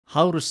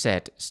How to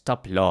set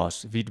stop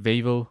loss with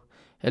Bitvavo.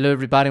 Hello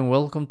everybody and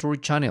welcome to our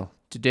channel.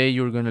 Today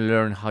you're going to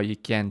learn how you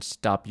can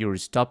stop your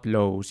stop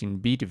loss in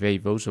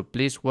Bitvavo, so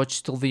please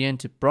watch till the end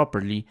to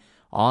properly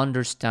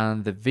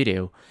understand the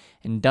video.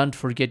 And don't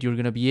forget, you're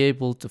going to be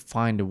able to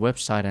find the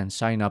website and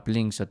sign up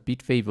links at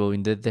Bitvavo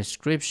in the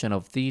description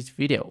of this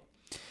video.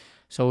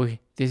 So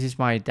this is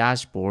my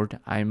dashboard.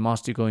 I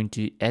must go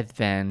into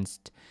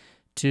advanced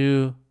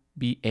to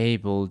be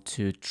able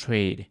to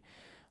trade.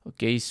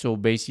 Okay, so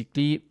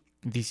basically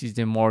this is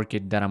the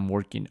market that I'm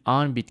working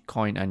on,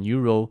 Bitcoin and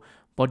Euro,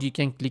 but you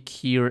can click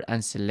here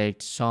and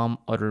select some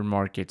other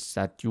markets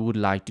that you would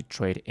like to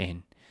trade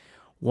in.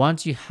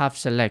 Once you have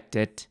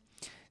selected,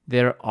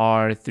 there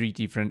are three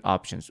different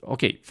options.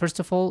 Okay, first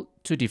of all,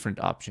 two different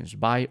options,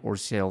 buy or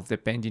sell,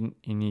 depending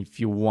on if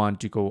you want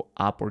to go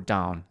up or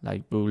down,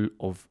 like bull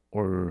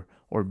or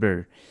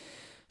bear.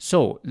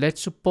 So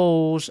let's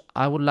suppose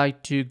I would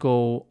like to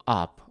go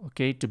up,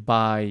 okay, to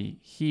buy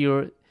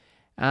here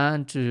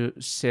and to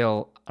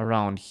sell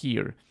around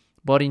here.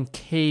 But in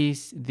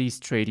case this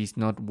trade is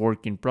not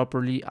working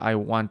properly, I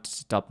want to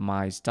stop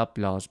my stop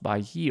loss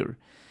by here.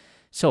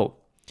 So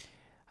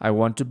I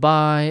want to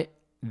buy.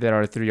 There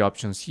are three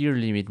options here: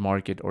 limit,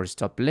 market, or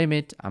stop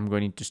limit. I'm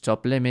going to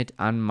stop limit,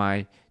 and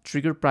my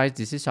trigger price,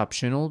 this is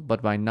optional,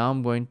 but by now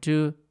I'm going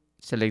to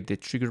select the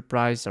trigger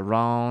price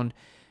around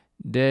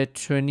the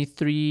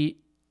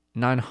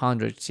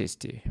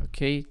 23,960.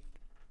 Okay,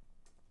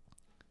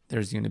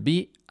 there's going to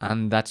be,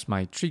 and that's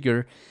my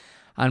trigger.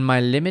 And my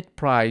limit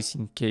price,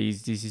 in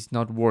case this is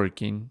not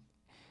working,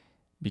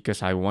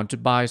 because I want to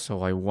buy,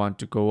 so I want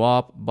to go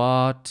up,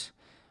 but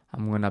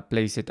I'm going to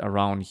place it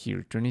around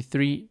here,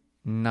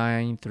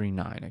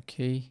 23,939.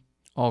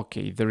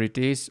 Okay, there it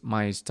is,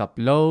 my stop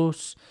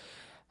loss.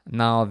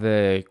 Now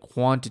the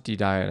quantity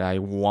that I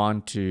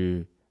want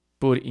to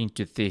put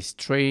into this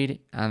trade,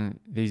 and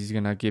this is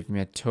going to give me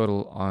a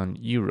total on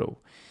Euro.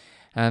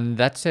 And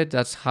that's it.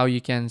 That's how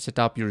you can set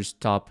up your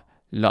stop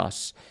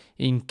loss.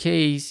 In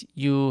case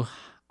you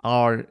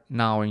are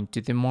now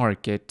into the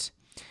market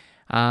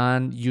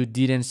and you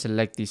didn't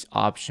select this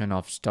option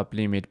of stop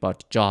limit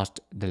but just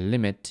the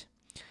limit,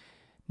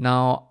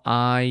 now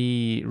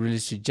I really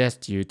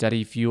suggest you that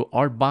if you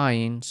are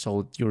buying,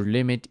 so your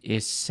limit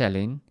is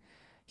selling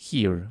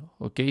here.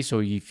 Okay, so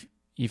if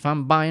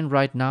I'm buying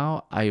right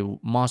now, I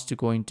must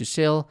go into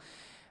sell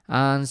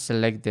and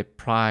select the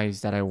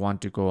price that I want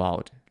to go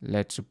out.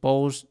 Let's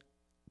suppose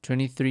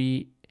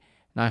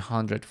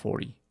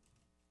 23,940.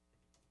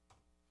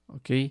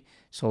 Okay,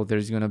 so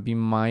there's gonna be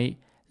my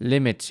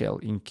limit sell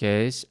in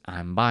case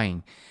I'm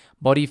buying.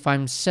 But if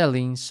I'm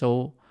selling,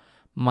 so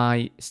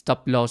my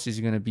stop loss is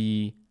gonna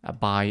be a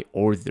buy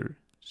order.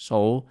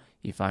 So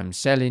if I'm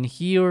selling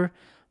here,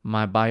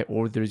 my buy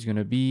order is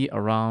gonna be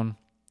around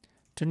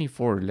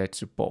 24, let's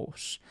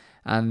suppose,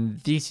 and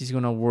this is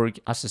gonna work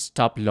as a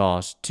stop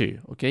loss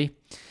too. Okay,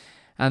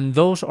 and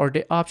those are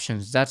the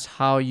options. That's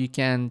how you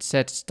can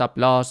set stop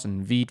loss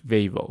on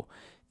Bitvavo.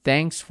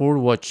 Thanks for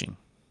watching.